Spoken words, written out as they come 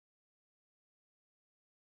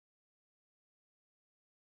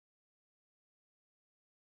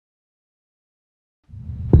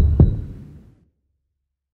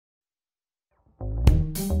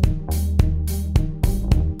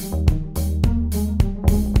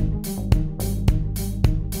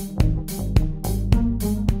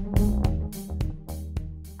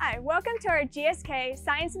our GSK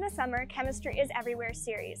Science in the Summer, Chemistry is Everywhere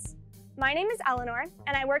series. My name is Eleanor,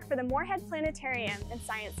 and I work for the Morehead Planetarium and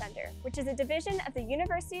Science Center, which is a division of the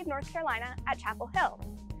University of North Carolina at Chapel Hill.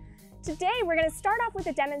 Today, we're going to start off with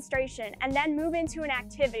a demonstration and then move into an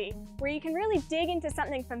activity where you can really dig into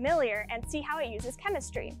something familiar and see how it uses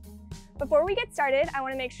chemistry. Before we get started, I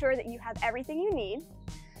want to make sure that you have everything you need.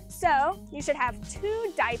 So, you should have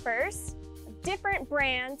 2 diapers, different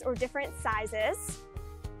brands or different sizes.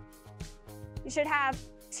 You should have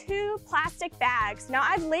 2 plastic bags. Now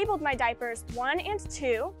I've labeled my diapers 1 and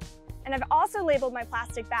 2, and I've also labeled my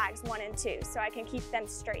plastic bags 1 and 2 so I can keep them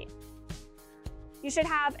straight. You should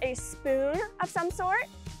have a spoon of some sort,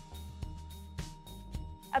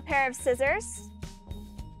 a pair of scissors,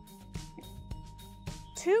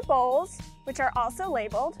 2 bowls, which are also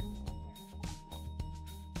labeled,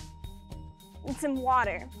 and some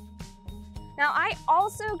water. Now I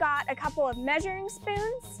also got a couple of measuring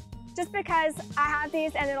spoons, just because I have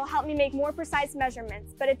these and it'll help me make more precise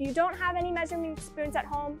measurements. But if you don't have any measuring spoons at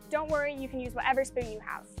home, don't worry, you can use whatever spoon you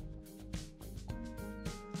have.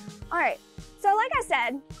 All right, so like I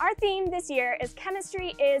said, our theme this year is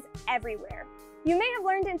chemistry is everywhere. You may have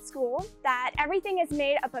learned in school that everything is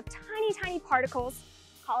made up of tiny, tiny particles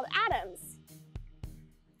called atoms.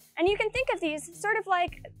 And you can think of these sort of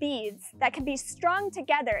like beads that can be strung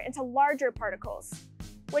together into larger particles,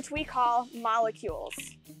 which we call molecules.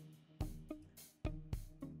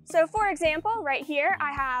 So for example, right here,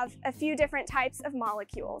 I have a few different types of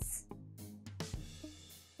molecules.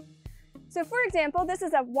 So for example, this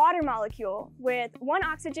is a water molecule with 1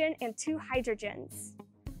 oxygen and 2 hydrogens.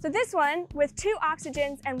 So this one with 2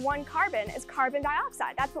 oxygens and 1 carbon is carbon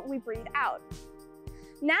dioxide. That's what we breathe out.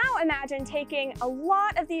 Now imagine taking a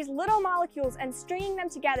lot of these little molecules and stringing them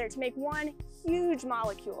together to make one huge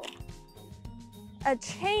molecule. A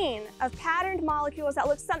chain of patterned molecules that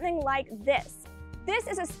looks something like this. This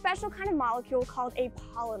is a special kind of molecule called a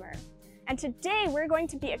polymer. And today we're going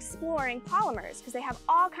to be exploring polymers because they have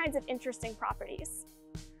all kinds of interesting properties.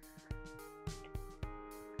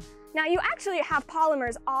 Now you actually have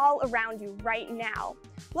polymers all around you right now.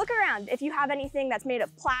 Look around if you have anything that's made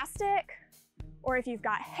of plastic, or if you've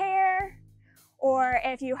got hair, or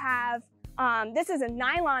if you have, this is a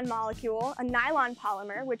nylon molecule, a nylon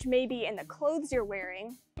polymer, which may be in the clothes you're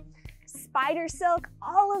wearing. Spider silk,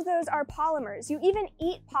 all of those are polymers. You even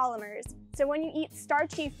eat polymers. So when you eat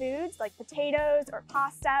starchy foods like potatoes or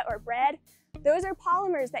pasta or bread, those are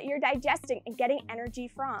polymers that you're digesting and getting energy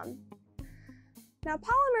from. Now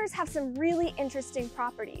polymers have some really interesting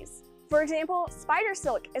properties. For example, spider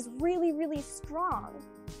silk is really, really strong.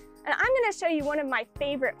 And I'm going to show you one of my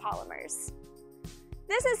favorite polymers.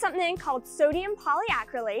 This is something called sodium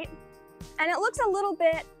polyacrylate, and it looks a little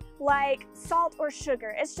bit like salt or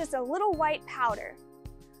sugar. It's just a little white powder.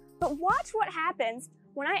 But watch what happens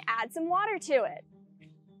when I add some water to it.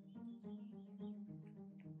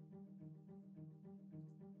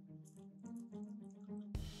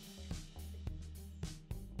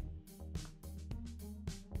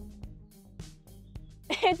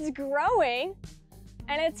 It's growing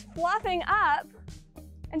and it's fluffing up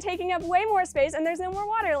and taking up way more space, and there's no more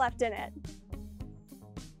water left in it.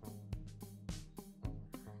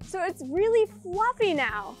 So it's really fluffy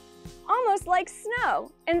now, almost like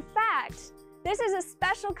snow. In fact, this is a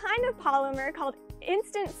special kind of polymer called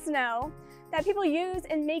instant snow that people use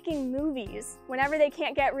in making movies whenever they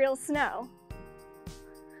can't get real snow.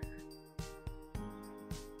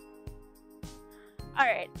 All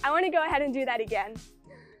right, I want to go ahead and do that again.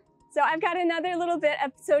 So I've got another little bit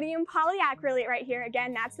of sodium polyacrylate right here.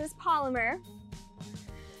 Again, that's this polymer.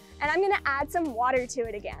 And I'm going to add some water to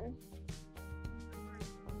it again.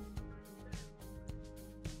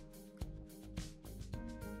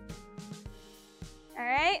 All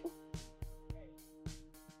right.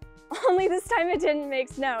 Only this time it didn't make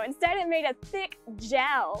snow. Instead, it made a thick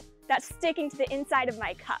gel that's sticking to the inside of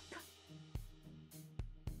my cup.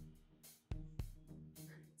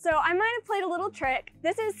 So I might have played a little trick.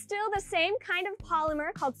 This is still the same kind of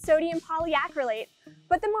polymer called sodium polyacrylate,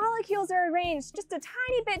 but the molecules are arranged just a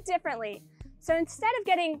tiny bit differently. So instead of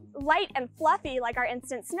getting light and fluffy like our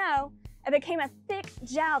instant snow, it became a thick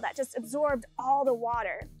gel that just absorbed all the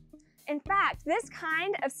water. In fact, this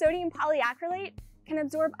kind of sodium polyacrylate can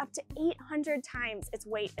absorb up to 800 times its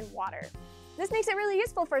weight in water. This makes it really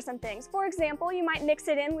useful for some things. For example, you might mix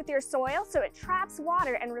it in with your soil so it traps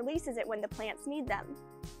water and releases it when the plants need them.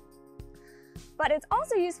 But it's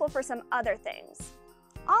also useful for some other things.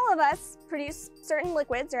 All of us produce certain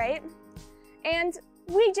liquids, right? And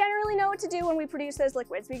we generally know what to do when we produce those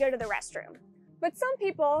liquids. We go to the restroom. But some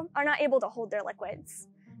people are not able to hold their liquids.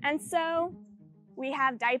 And so we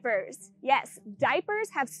have diapers. Yes, diapers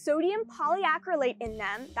have sodium polyacrylate in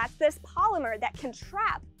them. That's this polymer that can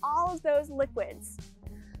trap all of those liquids.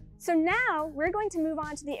 So now we're going to move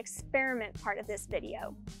on to the experiment part of this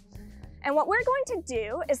video. And what we're going to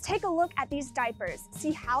do is take a look at these diapers,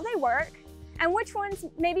 see how they work, and which ones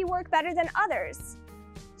maybe work better than others.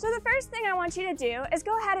 So the first thing I want you to do is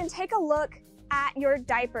go ahead and take a look at your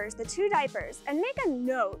diapers, the two diapers, and make a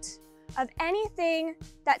note of anything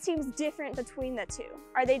that seems different between the two.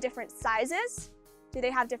 Are they different sizes? Do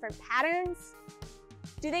they have different patterns?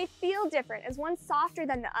 Do they feel different? Is one softer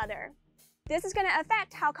than the other? This is going to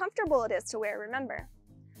affect how comfortable it is to wear, remember.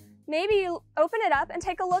 Maybe you open it up and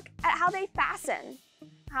take a look at how they fasten,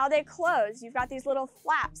 how they close. You've got these little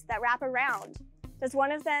flaps that wrap around. Does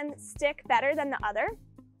one of them stick better than the other?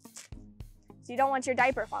 So you don't want your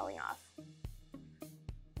diaper falling off.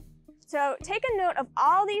 So take a note of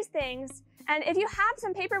all these things, and if you have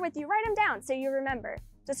some paper with you, write them down so you remember.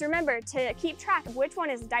 Just remember to keep track of which one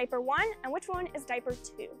is diaper 1 and which one is diaper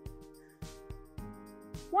 2.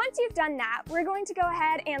 Once you've done that, we're going to go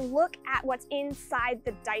ahead and look at what's inside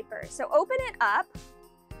the diaper. So open it up,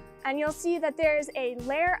 and you'll see that there's a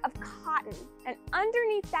layer of cotton. And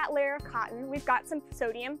underneath that layer of cotton, we've got some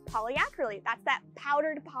sodium polyacrylate. That's that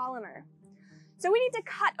powdered polymer. So we need to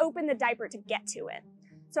cut open the diaper to get to it.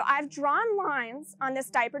 So I've drawn lines on this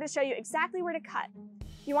diaper to show you exactly where to cut.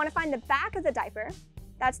 You want to find the back of the diaper.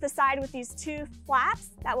 That's the side with these two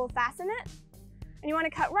flaps that will fasten it. And you want to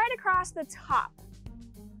cut right across the top.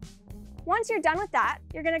 Once you're done with that,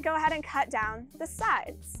 you're going to go ahead and cut down the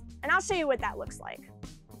sides. And I'll show you what that looks like.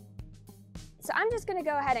 So I'm just going to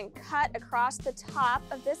go ahead and cut across the top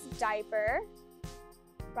of this diaper,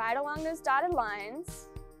 right along those dotted lines.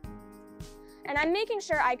 And I'm making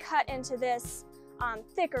sure I cut into this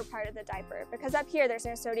thicker part of the diaper, because up here there's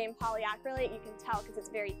no sodium polyacrylate. You can tell because it's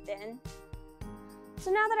very thin.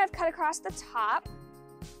 So now that I've cut across the top,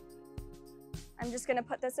 I'm just going to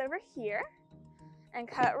put this over here and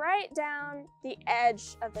cut right down the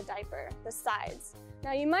edge of the diaper, the sides.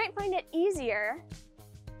 Now you might find it easier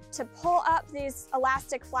to pull up these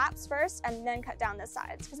elastic flaps first and then cut down the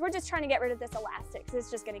sides, because we're just trying to get rid of this elastic because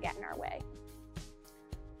it's just going to get in our way.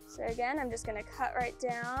 So again, I'm just going to cut right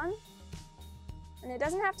down. And it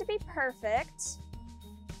doesn't have to be perfect,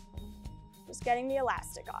 just getting the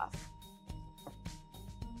elastic off.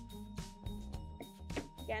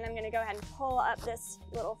 Again, I'm going to go ahead and pull up this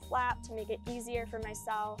little flap to make it easier for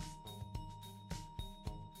myself.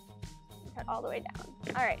 Cut all the way down.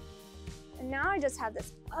 All right, and now I just have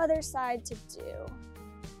this other side to do.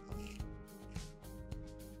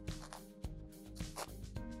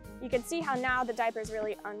 You can see how now the diaper is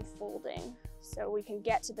really unfolding, so we can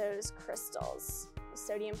get to those crystals, the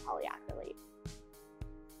sodium polyacrylate.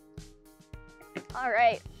 All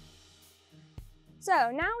right.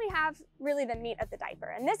 So now we have really the meat of the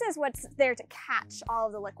diaper, and this is what's there to catch all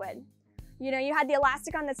of the liquid. You know, you had the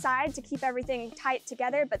elastic on the side to keep everything tight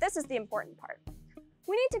together, but this is the important part.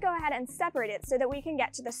 We need to go ahead and separate it so that we can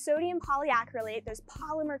get to the sodium polyacrylate, those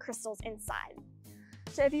polymer crystals inside.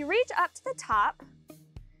 So if you reach up to the top,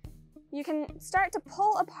 you can start to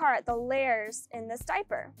pull apart the layers in this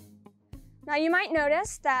diaper. Now you might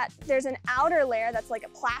notice that there's an outer layer that's like a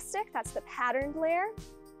plastic, that's the patterned layer.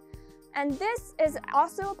 And this is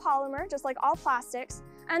also a polymer, just like all plastics,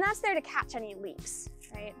 and that's there to catch any leaks,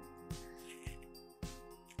 right?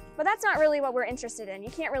 But that's not really what we're interested in. You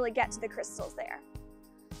can't really get to the crystals there.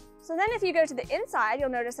 So then if you go to the inside, you'll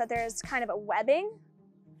notice that there's kind of a webbing,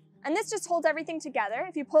 and this just holds everything together.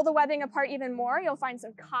 If you pull the webbing apart even more, you'll find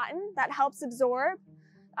some cotton that helps absorb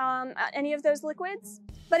any of those liquids.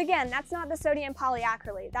 But again, that's not the sodium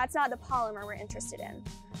polyacrylate. That's not the polymer we're interested in.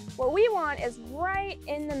 What we want is right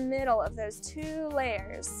in the middle of those two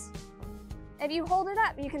layers. If you hold it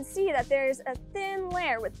up, you can see that there's a thin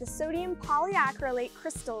layer with the sodium polyacrylate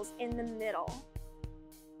crystals in the middle.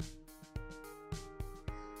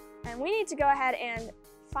 And we need to go ahead and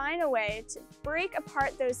find a way to break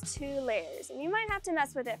apart those two layers. And you might have to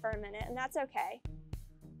mess with it for a minute, and that's okay.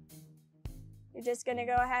 You're just going to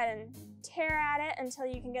go ahead and tear at it until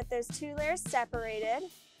you can get those two layers separated.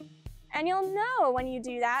 And you'll know when you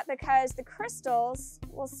do that because the crystals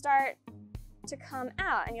will start to come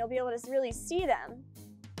out and you'll be able to really see them.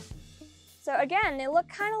 So again, they look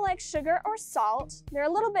kind of like sugar or salt. They're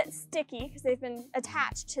a little bit sticky because they've been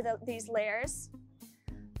attached to these layers.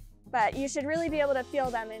 But you should really be able to feel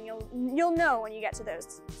them, and you'll know when you get to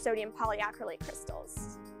those sodium polyacrylate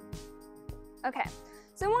crystals. Okay,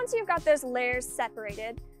 so once you've got those layers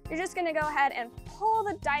separated, you're just going to go ahead and pull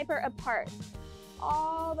the diaper apart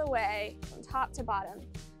all the way from top to bottom.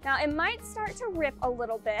 Now it might start to rip a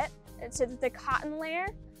little bit, to the cotton layer,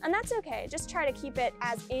 and that's okay. Just try to keep it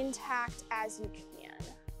as intact as you can.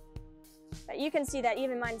 But you can see that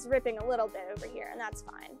even mine's ripping a little bit over here, and that's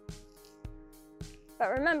fine. But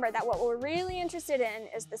remember that what we're really interested in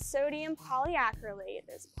is the sodium polyacrylate,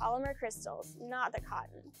 those polymer crystals, not the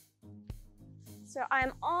cotton. So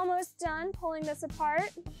I'm almost done pulling this apart.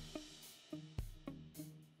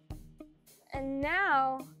 And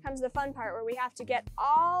now comes the fun part where we have to get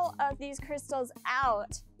all of these crystals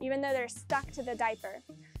out, even though they're stuck to the diaper.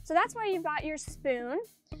 So that's why you've got your spoon.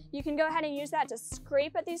 You can go ahead and use that to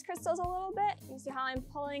scrape at these crystals a little bit. You see how I'm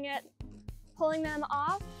pulling them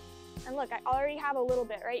off? And look, I already have a little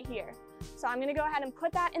bit right here. So I'm gonna go ahead and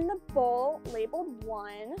put that in the bowl labeled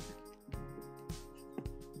 1.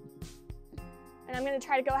 And I'm gonna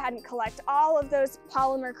try to go ahead and collect all of those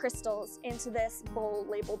polymer crystals into this bowl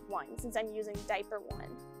labeled 1, since I'm using diaper 1.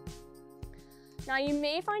 Now you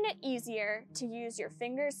may find it easier to use your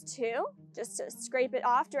fingers too, just to scrape it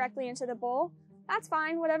off directly into the bowl. That's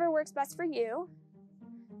fine, whatever works best for you.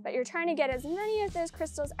 But you're trying to get as many of those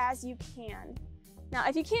crystals as you can. Now,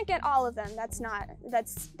 if you can't get all of them, that's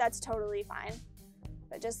totally fine.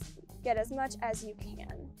 But just get as much as you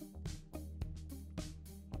can.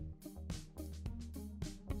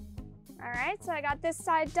 All right, so I got this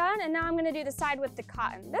side done, and now I'm gonna do the side with the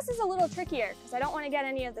cotton. This is a little trickier because I don't wanna get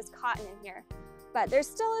any of this cotton in here. But there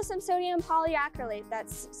still is some sodium polyacrylate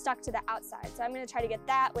that's stuck to the outside, so I'm gonna try to get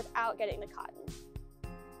that without getting the cotton.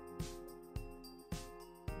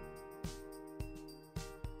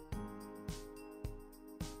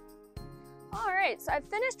 All right, so I've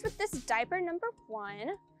finished with this diaper number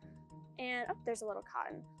 1, and oh, there's a little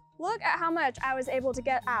cotton. Look at how much I was able to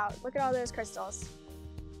get out. Look at all those crystals.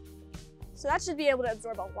 So that should be able to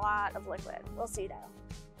absorb a lot of liquid. We'll see though.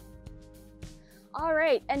 All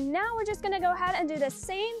right, and now we're just gonna go ahead and do the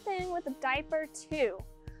same thing with the diaper 2.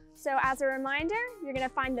 So as a reminder, you're gonna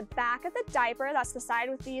find the back of the diaper, that's the side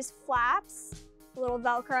with these flaps, a little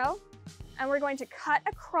Velcro, and we're going to cut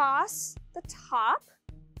across the top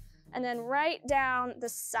and then right down the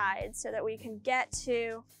side so that we can get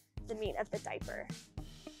to the meat of the diaper.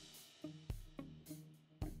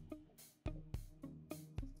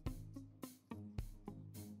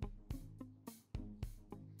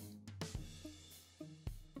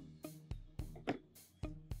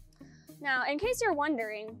 Now, in case you're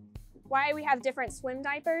wondering why we have different swim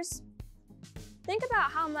diapers, think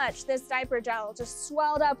about how much this diaper gel just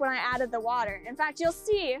swelled up when I added the water. In fact, you'll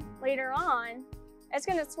see later on, it's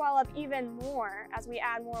gonna swell up even more as we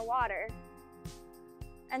add more water.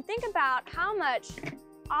 And think about how much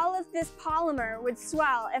all of this polymer would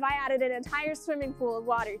swell if I added an entire swimming pool of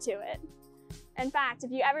water to it. In fact,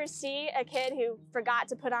 if you ever see a kid who forgot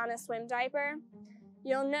to put on a swim diaper,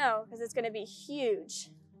 you'll know because it's gonna be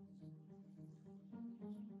huge.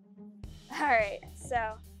 All right,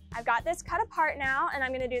 so I've got this cut apart now, and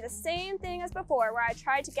I'm gonna do the same thing as before where I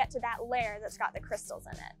tried to get to that layer that's got the crystals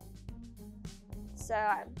in it. So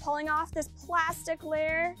I'm pulling off this plastic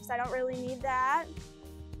layer because I don't really need that.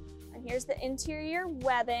 And here's the interior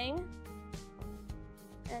webbing.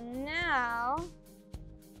 And now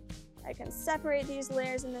I can separate these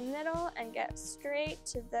layers in the middle and get straight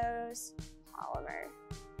to those polymer.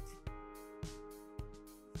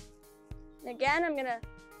 And again, I'm gonna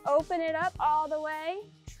open it up all the way,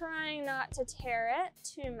 trying not to tear it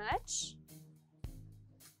too much.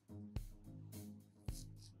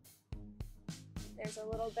 There's a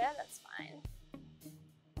little bit, that's fine.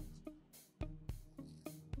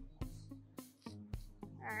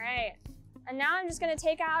 All right, and now I'm just gonna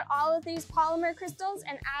take out all of these polymer crystals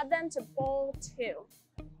and add them to bowl 2.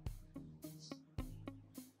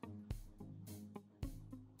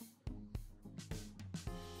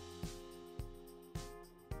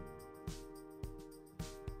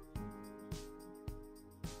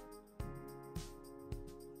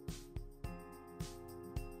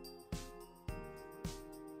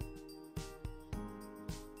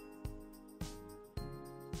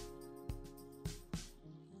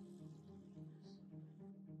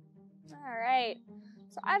 All right,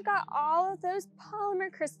 so I've got all of those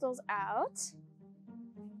polymer crystals out.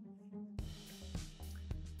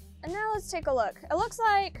 And now let's take a look. It looks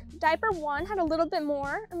like diaper 1 had a little bit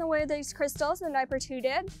more in the way of these crystals than diaper 2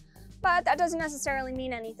 did, but that doesn't necessarily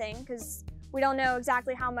mean anything because we don't know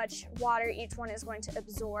exactly how much water each one is going to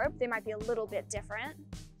absorb. They might be a little bit different.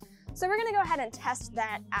 So we're gonna go ahead and test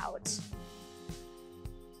that out.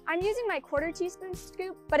 I'm using my 1/4 teaspoon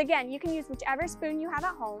scoop, but again, you can use whichever spoon you have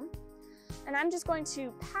at home. And I'm just going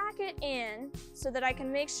to pack it in so that I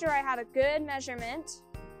can make sure I have a good measurement.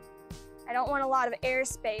 I don't want a lot of air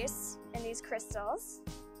space in these crystals.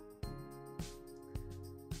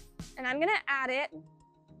 and I'm gonna add it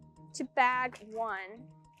to bag 1.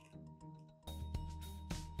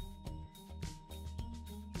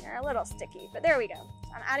 They're a little sticky, but there we go.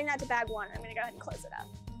 So I'm adding that to bag 1. I'm gonna go ahead and close it up.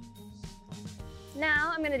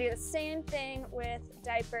 Now I'm gonna do the same thing with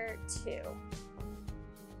diaper 2.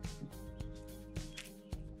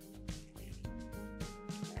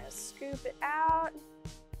 I'm gonna scoop it out,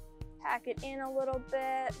 pack it in a little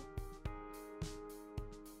bit.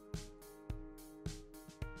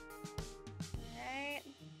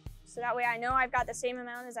 So that way I know I've got the same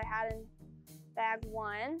amount as I had in bag 1.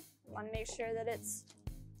 I want to make sure that it's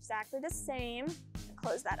exactly the same. And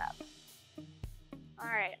close that up. All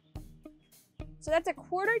right. So that's a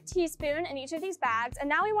 1/4 teaspoon in each of these bags. And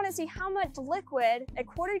now we want to see how much liquid a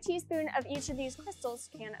 1/4 teaspoon of each of these crystals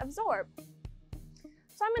can absorb.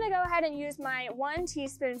 So I'm going to go ahead and use my 1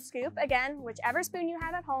 teaspoon scoop. Again, whichever spoon you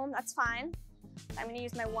have at home, that's fine. I'm going to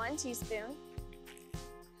use my 1 teaspoon.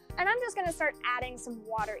 And I'm just gonna start adding some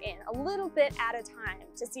water in, a little bit at a time,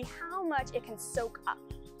 to see how much it can soak up.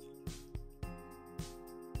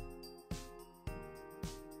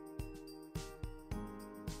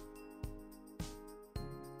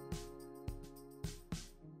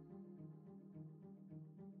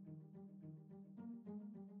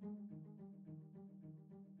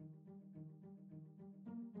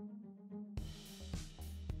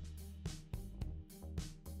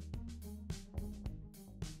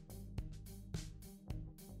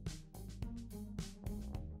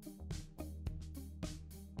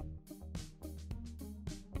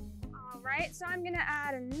 Right, so I'm gonna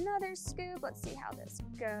add another scoop. Let's see how this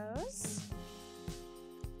goes.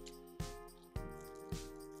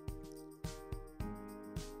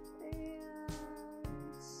 And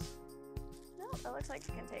nope, it looks like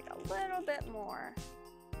it can take a little bit more.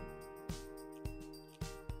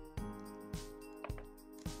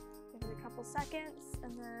 Give it a couple seconds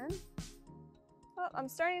and then, oh, I'm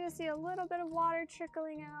starting to see a little bit of water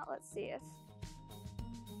trickling out. Let's see if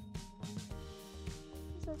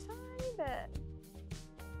a tiny bit.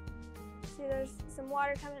 See, there's some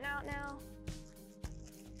water coming out now.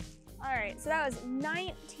 All right, so that was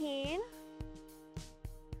 19.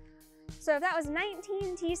 So if that was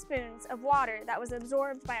 19 teaspoons of water that was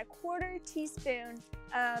absorbed by a 1/4 teaspoon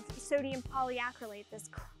of sodium polyacrylate,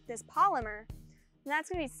 this polymer, then that's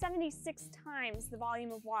gonna be 76 times the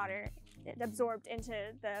volume of water absorbed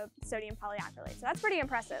into the sodium polyacrylate. So that's pretty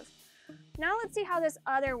impressive. Now let's see how this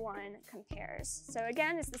other one compares. So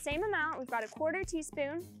again, it's the same amount. We've got a 1/4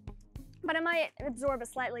 teaspoon, but it might absorb a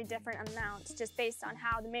slightly different amount just based on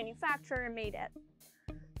how the manufacturer made it.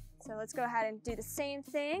 So let's go ahead and do the same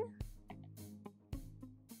thing.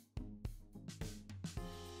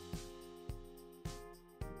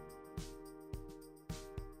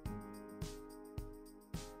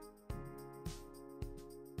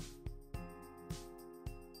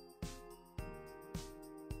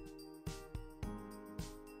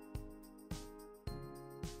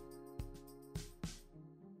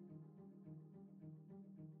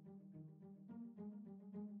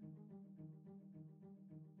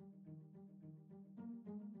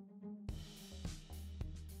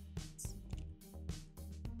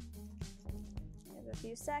 A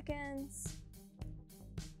few seconds.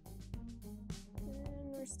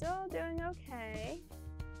 And we're still doing okay.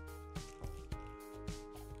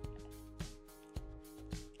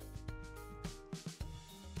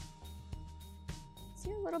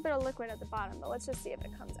 See a little bit of liquid at the bottom, but let's just see if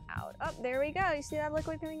it comes out. Oh, there we go. You see that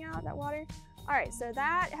liquid coming out, that water? All right, so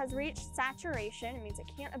that has reached saturation. It means it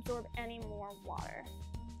can't absorb any more water.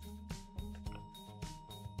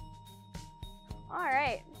 All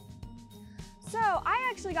right. So I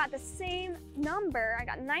actually got the same number. I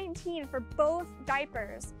got 19 for both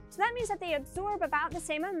diapers. So that means that they absorb about the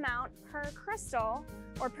same amount per crystal,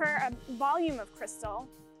 or per volume of crystal,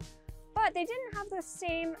 but they didn't have the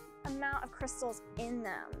same amount of crystals in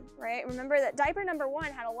them, right? Remember that diaper number 1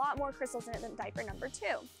 had a lot more crystals in it than diaper number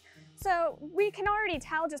 2. So we can already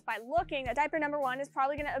tell just by looking that diaper number 1 is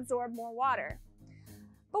probably gonna absorb more water.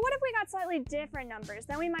 But what if we got slightly different numbers?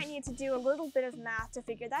 Then we might need to do a little bit of math to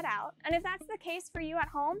figure that out. And if that's the case for you at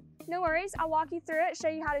home, no worries, I'll walk you through it, show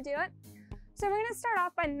you how to do it. So we're gonna start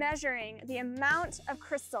off by measuring the amount of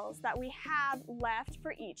crystals that we have left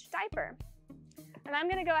for each diaper. And I'm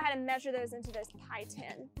gonna go ahead and measure those into this pie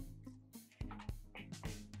tin.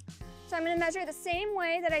 So I'm gonna measure the same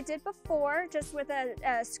way that I did before, just with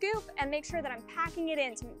a scoop, and make sure that I'm packing it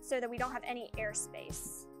in so that we don't have any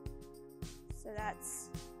airspace. So that's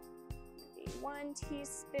 1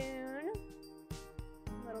 teaspoon,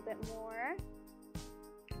 a little bit more.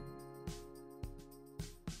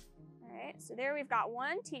 All right, so there we've got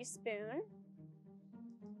 1 teaspoon.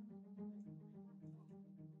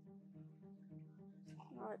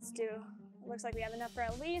 let's do, it looks like we have enough for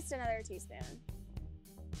at least another teaspoon.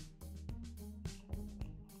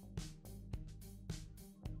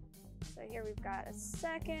 So here we've got a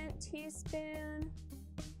second teaspoon.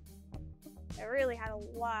 It really had a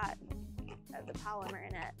lot of the polymer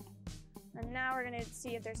in it. And now we're gonna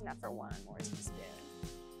see if there's enough for one more teaspoon.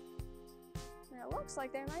 And it looks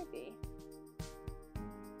like there might be.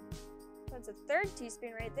 That's a third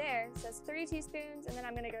teaspoon right there. It says 3 teaspoons, and then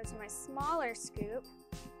I'm gonna go to my smaller scoop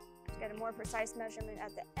to get a more precise measurement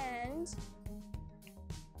at the end.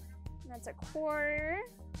 And that's a quarter.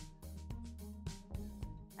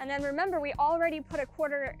 And then remember, we already put a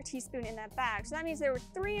quarter teaspoon in that bag. So that means there were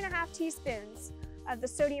 3.5 teaspoons of the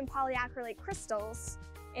sodium polyacrylate crystals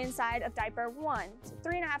inside of diaper 1. So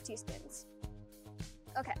 3.5 teaspoons.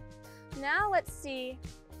 Okay, now let's see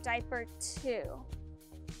diaper 2.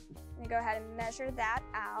 Let me go ahead and measure that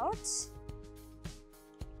out.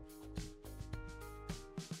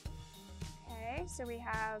 Okay, so we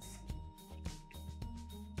have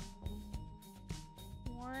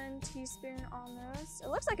 1 teaspoon almost. It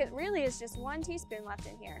looks like it really is just 1 teaspoon left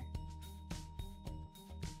in here.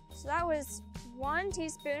 So that was 1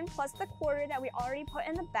 teaspoon plus the quarter that we already put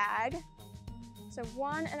in the bag. So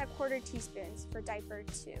 1.25 teaspoons for diaper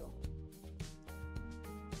 2.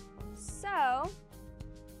 So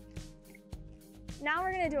now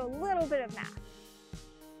we're gonna do a little bit of math.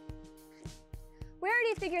 We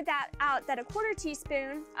already figured that out, that a quarter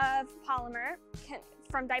teaspoon of polymer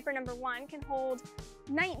from diaper number 1 can hold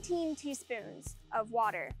 19 teaspoons of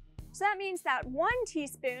water. So that means that 1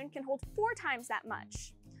 teaspoon can hold 4 times that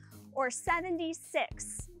much, or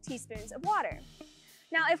 76 teaspoons of water.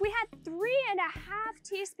 Now, if we had 3.5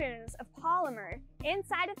 teaspoons of polymer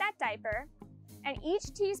inside of that diaper, and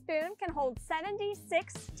each teaspoon can hold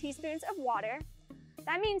 76 teaspoons of water,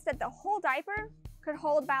 that means that the whole diaper could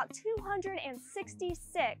hold about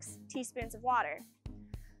 266 teaspoons of water.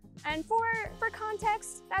 And for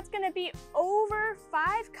context, that's gonna be over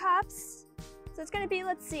 5 cups. So it's gonna be,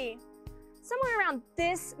 let's see, somewhere around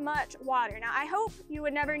this much water. Now, I hope you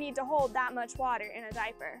would never need to hold that much water in a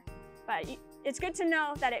diaper, but it's good to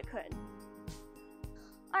know that it could.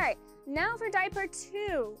 All right, now for diaper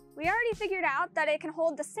 2. We already figured out that it can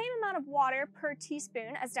hold the same amount of water per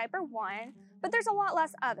teaspoon as diaper 1, but there's a lot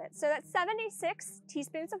less of it. So that's 76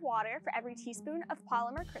 teaspoons of water for every teaspoon of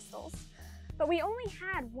polymer crystals. But we only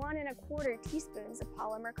had 1.25 teaspoons of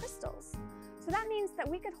polymer crystals. So that means that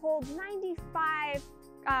we could hold 95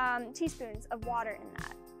 teaspoons of water in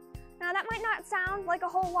that. Now that might not sound like a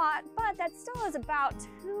whole lot, but that still is about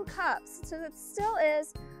 2 cups. So that still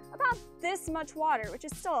is about this much water, which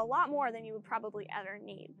is still a lot more than you would probably ever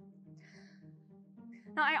need.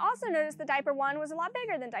 Now I also noticed that diaper 1 was a lot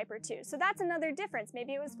bigger than diaper 2, so that's another difference.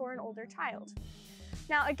 Maybe it was for an older child.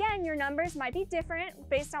 Now again, your numbers might be different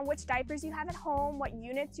based on which diapers you have at home, what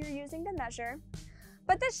units you're using to measure,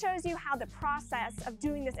 but this shows you how the process of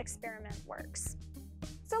doing this experiment works.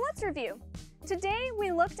 So let's review. Today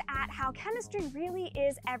we looked at how chemistry really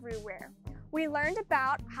is everywhere. We learned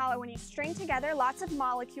about how when you string together lots of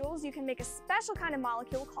molecules, you can make a special kind of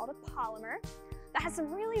molecule called a polymer that has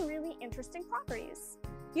some really, really interesting properties.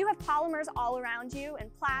 You have polymers all around you in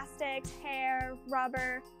plastics, hair,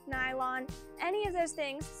 rubber, nylon, any of those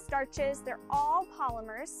things, starches, they're all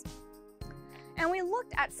polymers. And we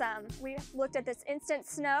looked at some. We looked at this instant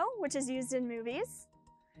snow, which is used in movies.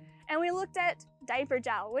 And we looked at diaper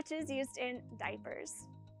gel, which is used in diapers.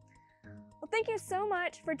 Well, thank you so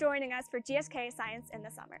much for joining us for GSK Science in the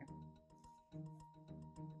Summer.